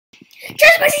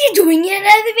Just what are you doing in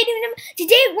another video?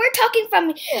 Today we're talking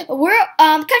from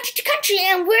country to country,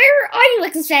 and where are you,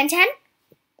 Lexus Fan 10?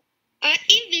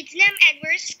 In Vietnam, and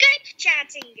we're Skype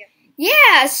chatting.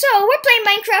 Yeah, so we're playing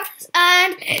Minecraft,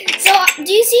 and so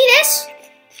do you see this?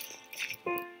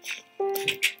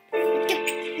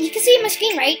 You can see my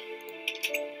screen, right?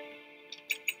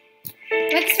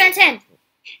 Lexus Fan 10.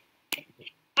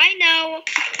 I know.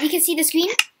 You can see the screen?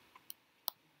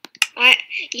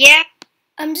 Yeah.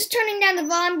 I'm just turning down the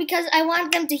volume because I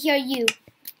want them to hear you.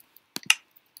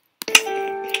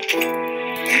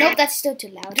 Nope, that's still too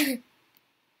loud.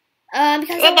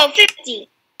 Because What about 50?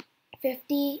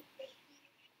 50.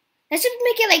 Let's just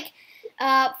make it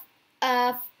like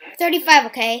 35,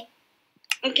 okay?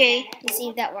 Okay. Let's see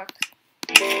if that works.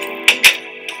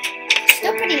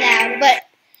 Still pretty loud, but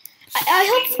I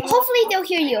hope hopefully they'll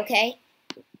hear you, okay?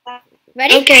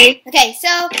 Ready? Okay. Okay, so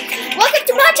welcome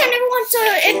to Montage, everyone. So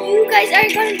if you guys are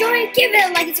going to enjoy, give it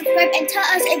a like and subscribe, and tell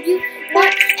us if you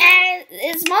want. And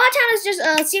Montage is just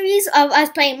a series of us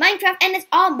playing Minecraft, and it's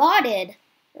all modded,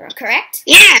 correct?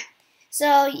 Yeah.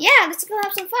 So yeah, let's go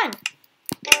have some fun.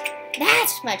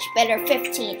 That's much better.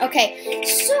 15. Okay,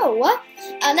 so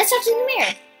let's talk to the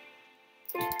mirror.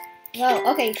 Whoa,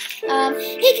 okay.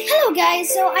 Hey, hello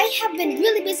guys. So I have been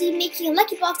really busy making a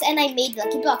lucky box, and I made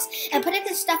lucky blocks and putting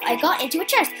the stuff I got into a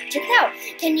chest. Check it out.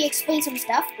 Can you explain some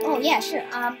stuff? Oh yeah, sure.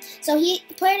 So he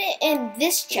put it in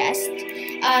this chest.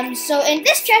 So in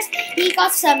this chest he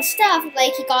got some stuff,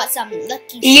 like he got some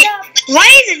lucky stuff.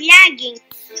 Why is it lagging?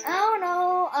 I don't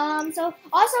know. So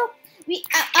also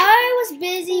I was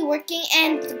busy working,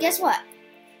 and guess what?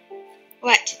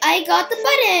 What? I got the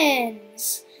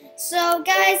buttons. So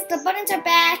guys, the buttons are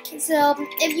back. So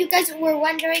if you guys were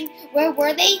wondering where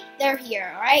were they, they're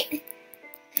here, alright?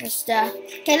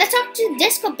 Okay, let's talk to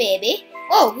Disco Baby.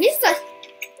 Oh, he's the...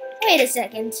 Wait a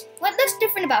second. What looks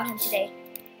different about him today?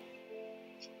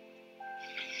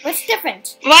 What's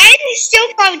different? Why is he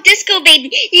still called Disco Baby?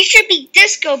 He should be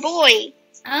Disco Boy.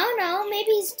 I don't know.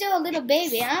 Maybe he's still a little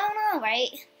baby. I don't know, right?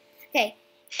 Okay.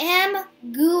 Am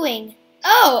gooing.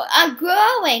 Oh, I'm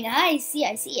growing. I see.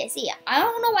 I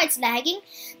don't know why it's lagging,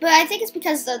 but I think it's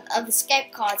because of the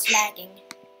Skype call it's lagging.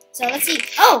 So let's see.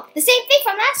 Oh, the same thing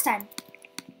from last time,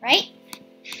 right?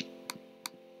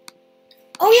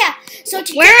 Oh yeah. So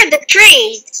where are the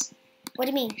trades? What do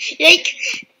you mean? Like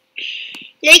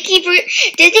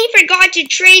did he forgot to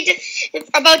trade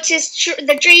about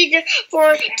the trade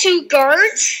for 2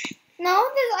 guards? No,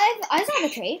 I saw the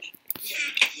trade.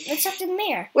 Let's talk to the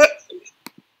mayor.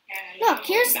 Look,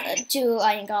 here's 2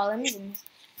 iron golems.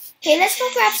 Okay, let's go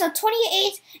grab some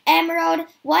 28 emerald,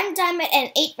 1 diamond,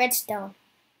 and 8 redstone.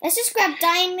 Let's just grab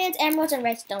diamonds, emeralds, and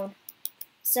redstone.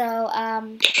 So,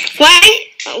 Why?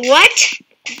 What?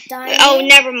 Diamond. Oh,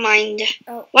 never mind.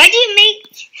 Oh. Why do you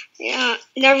make... Yeah,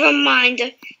 never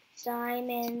mind.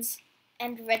 Diamonds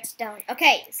and redstone.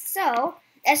 Okay, so,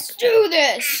 let's do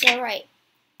this. Alright.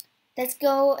 Let's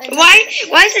go. And why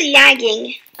is it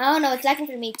lagging? I don't know. It's lagging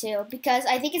for me too, because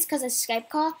I think it's because of Skype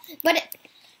call. But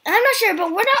I'm not sure.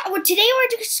 But today we're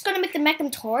just gonna make the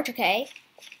Magnum Torch. Okay.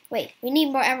 Wait, we need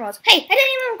more emeralds. Hey, I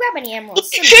didn't even grab any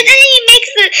emeralds. Shouldn't he make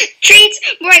the trades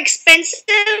more expensive?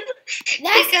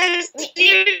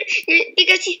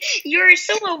 Because you're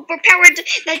so overpowered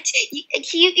that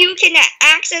you can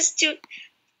access to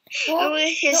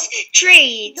his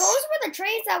trades. Those were the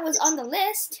trades that was on the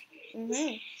list.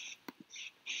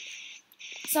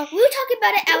 So we were talking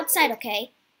about it outside,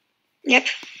 okay? Yep.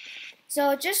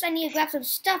 So I need to grab some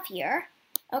stuff here.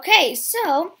 Okay,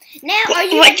 so now are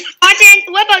you? What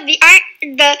about the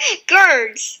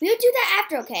guards? We'll do that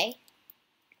after, okay?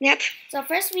 Yep. So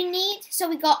first we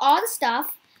got all the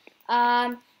stuff.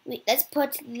 Let's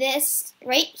put this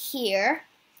right here.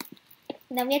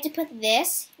 And then we have to put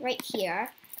this right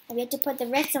here. And we have to put the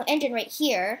redstone engine right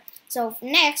here. So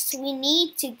next we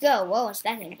need to go. Whoa, it's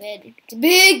lagging good. It's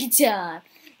big time.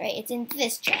 Right, it's in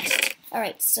this chest.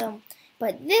 Alright, so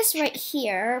put this right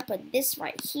here, put this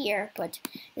right here, put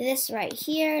this right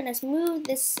here. Let's move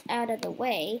this out of the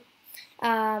way.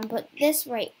 Put this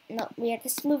right. No, we have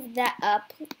to move that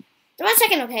up. 1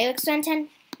 second, okay? Let's turn 10.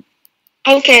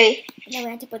 Okay. Now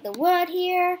we have to put the wood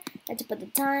here. We have to put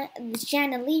the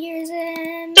chandeliers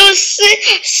in. So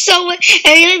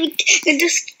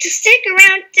just stick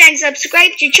around and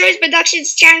subscribe to Choice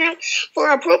Productions channel for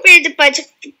appropriate but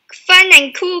fun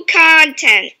and cool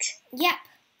content. Yep.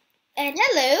 And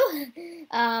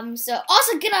hello. So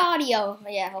also good audio.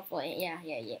 Yeah, hopefully. Yeah.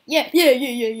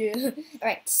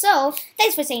 Alright, so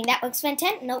thanks for saying that. Looks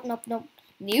fantastic. Nope. Nope.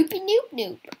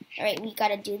 Alright, we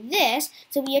gotta do this.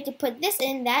 So we have to put this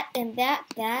in, that, and that.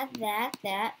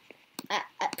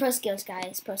 Pro skills,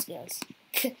 guys. Pro skills.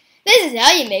 This is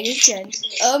how you make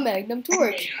a Magnum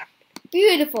Torch.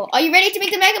 Beautiful. Are you ready to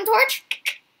make the Magnum Torch?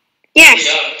 Yes.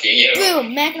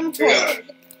 Boom, Magnum Torch. Oh,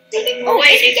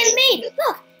 it's getting made.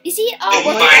 Look, you see it all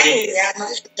working.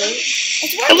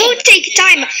 It's working. It will take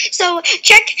time, so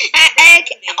check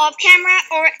off camera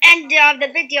or end of the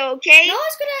video, okay? No,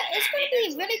 it's gonna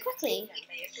be really quickly.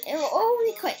 It will all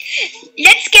be quick.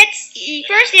 Let's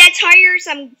hire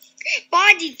some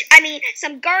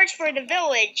guards for the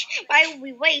village while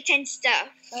we wait and stuff.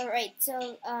 All right,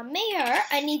 so Mayor,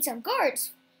 I need some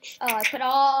guards. Oh, I put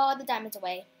all the diamonds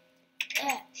away.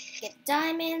 Get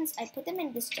diamonds. I put them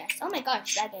in this chest. Oh my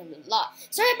gosh, that gave me a lot.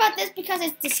 Sorry about this because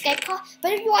it's the Skype call,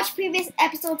 but if you watch previous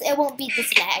episodes, it won't be this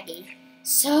laggy.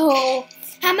 So,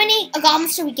 how many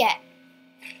goblins should we get?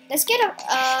 Let's get a,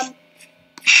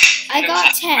 I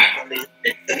got 10. I think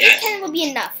 10 will be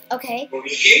enough, okay?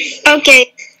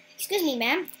 Okay. Excuse me,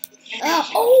 ma'am.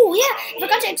 Oh yeah, I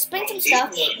forgot to explain some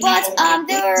stuff, but I'm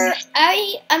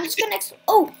just gonna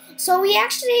so we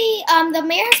actually, the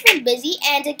mayor has been busy,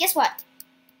 and guess what?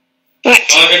 What?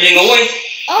 Oh,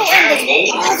 and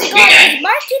there's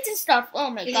markets and stuff. Oh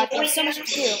my god, there's so much to do.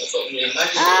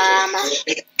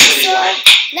 So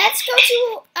let's go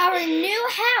to our new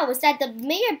house that the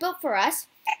mayor built for us.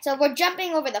 So we're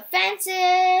jumping over the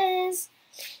fences,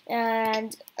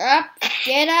 and up,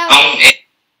 get out.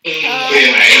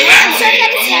 I'm sorry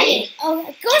that it's lagging.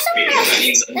 Oh, go somewhere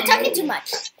else. They're talking too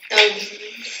much.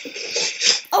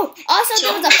 Oh, also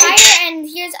there was a fire, and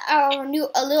here's our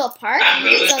a little park.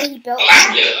 So he built.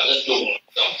 Rex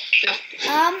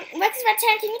Red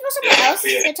 10, can you go somewhere else?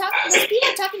 Those people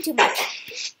are talking too much.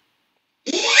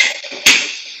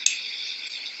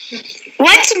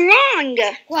 What's wrong?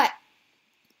 What?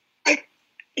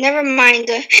 Never mind.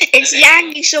 It's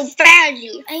lagging so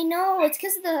badly. I know, it's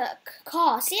because of the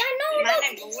call. See, I know.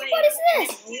 Look, what is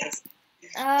this?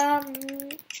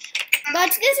 But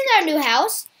this is our new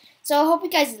house, so I hope you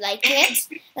guys like it.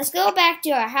 Let's go back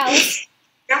to our house.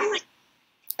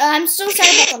 I'm so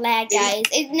sorry about the lag, guys.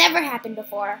 It never happened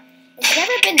before. It's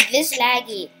never been this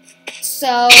laggy.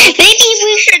 So maybe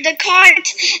we should call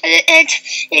it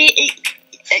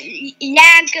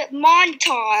lag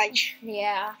montage.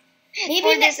 Yeah.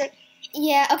 Maybe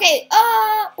yeah. Okay.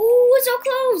 Ooh, we're so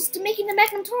close to making the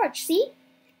Magnum Torch. See?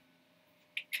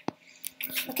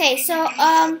 Okay. So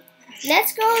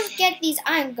let's go get these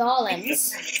iron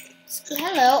golems.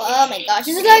 Hello. Oh my gosh,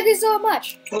 this is lagging so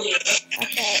much.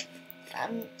 Okay.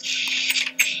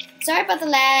 Sorry about the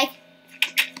lag.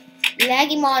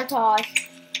 Laggy montage.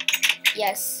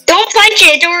 Yes. Don't punch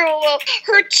it or it will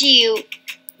hurt you.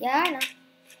 Yeah, I know.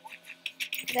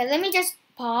 Okay, let me just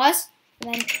pause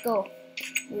and then go.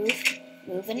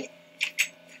 Moving.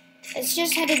 Let's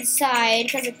just head inside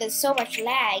because there's so much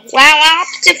lag. Wow,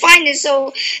 Optifine is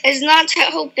not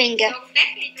helping.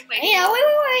 Hey,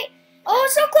 wait. Oh,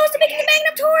 so close to making the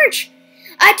Magnum Torch.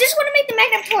 I just want to make the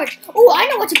Magnum Torch. Oh, I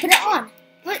know what to put it on.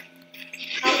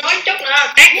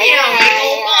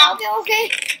 Okay.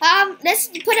 Let's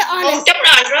put it on.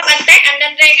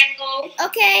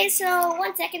 Okay, so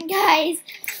 1 second, guys.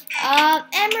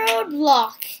 Emerald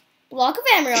block. Block of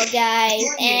emerald, guys.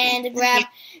 And grab.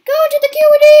 Go to the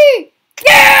QD.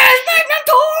 Yes, Magnum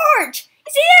Torch.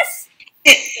 You see this?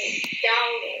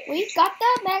 We got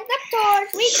the Magnum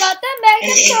Torch. We got the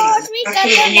Magnum Torch. We got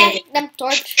the Magnum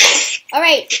Torch.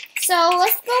 Alright, so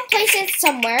let's go place it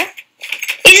somewhere.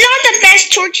 It's not the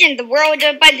best torch in the world,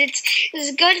 but it's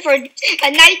good for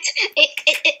a night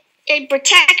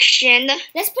protection.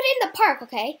 Let's put it in the park,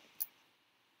 okay?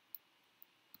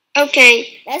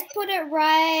 Okay. Let's put it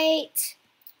right.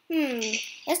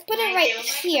 Let's put it right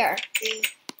here.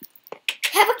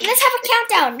 Let's have a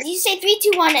countdown. You say 3,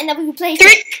 2, 1, and then we place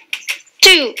 3,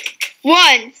 2,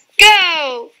 1,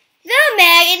 go! The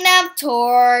Magnum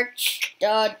Torch.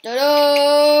 Da da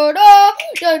da da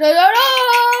da da da da.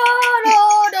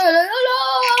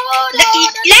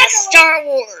 That's Star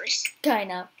Wars.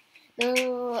 Kinda.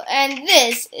 And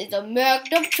this is a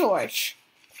Magnum Torch.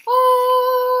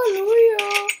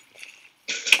 Hallelujah.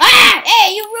 Ah!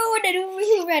 Hey, you ruined it.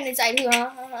 Who ran inside?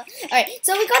 Alright,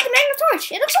 so we got the Magnum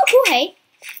Torch. It looks so cool, hey?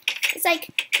 It's like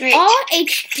all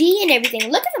HD and everything.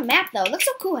 Look at the map, though. It looks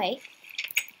so cool, hey?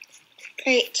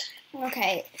 Great.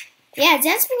 Okay. Yeah,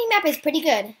 Zans Minimap is pretty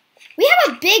good. We have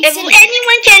a big If city.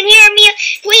 anyone can hear me,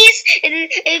 please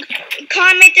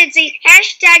comment and say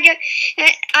hashtag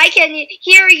I can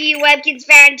hear you, Webkins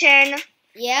Fanton.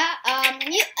 Yeah,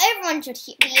 everyone should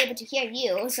be able to hear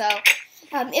you, so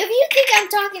if you think I'm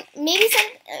talking, maybe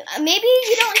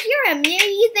you don't hear him. Maybe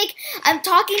you think I'm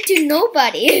talking to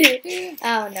nobody.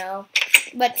 I don't know,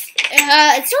 but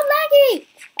it's so laggy.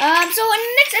 So in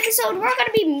the next episode, we're going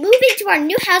to be moving to our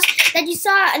new house that you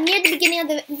saw near the beginning of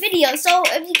the video. So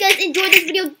if you guys enjoyed this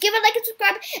video, give it a like and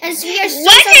subscribe. And we are so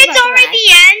what? It's already the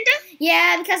end?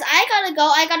 Yeah, because I gotta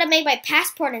go. I gotta make my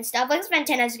passport and stuff. Let's spend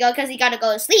 10 minutes to go because he gotta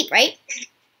go to sleep, right?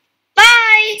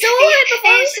 Bye. So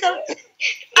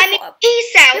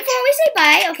peace out. Before we say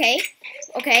bye,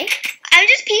 okay. I'm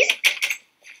just peace.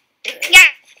 Yeah.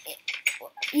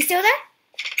 You still there?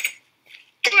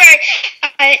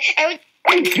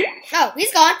 Oh,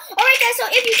 he's gone. Alright guys, so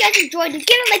if you guys enjoyed this,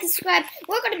 give it a like and subscribe.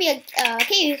 We're gonna be a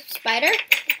cave spider.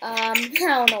 I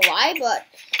don't know why, but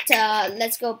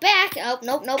let's go back. Oh,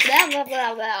 nope, blah, blah,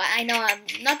 blah, blah. I know I'm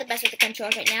not the best with the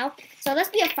controls right now. So let's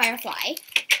be a firefly.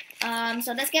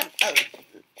 So let's get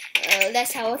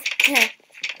less health.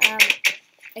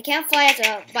 I can't fly as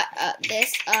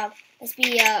this. Let's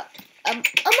be a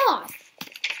moth.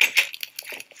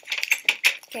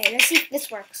 Okay, let's see if this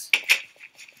works.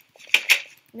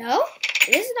 No,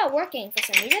 this is not working for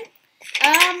some reason.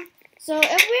 So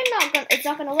if we're not gonna, it's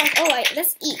not gonna work. Oh, wait,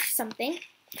 let's eat something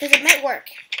because it might work.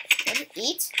 Let's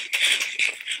eat.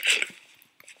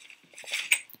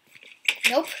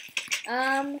 Nope.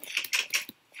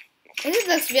 This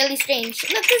looks really strange.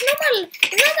 Look, there's not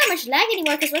that much lag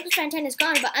anymore because Workers 10 is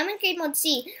gone, but I'm in Create Mode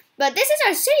C. But this is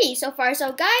our city so far.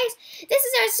 So guys, this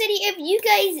is our city. If you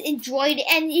guys enjoyed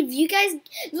and if you guys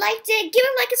liked it, give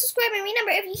it a like and subscribe. And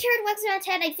remember, if you heard Workers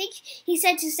 10, I think he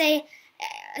said to say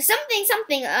something.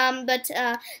 But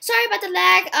sorry about the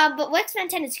lag. But Workers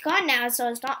 10 is gone now, so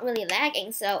it's not really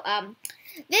lagging. So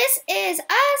this is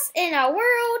us in our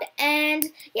world,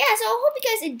 and yeah, so I hope you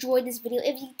guys enjoyed this video.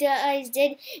 If you guys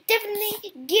did,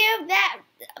 definitely give that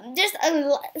just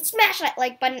smash that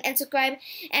like button and subscribe,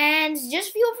 and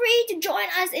just feel free to join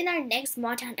us in our next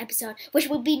Montage episode, which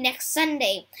will be next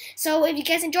Sunday. So if you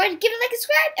guys enjoyed, give it a like and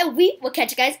subscribe, and we will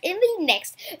catch you guys in the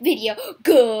next video.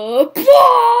 Goodbye!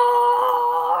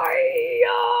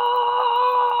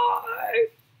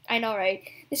 I know, right?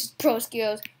 This is pro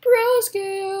skills. We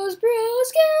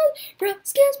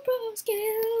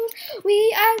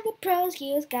are the pro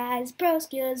skills guys.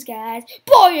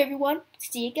 Bye, everyone.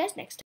 See you guys next time.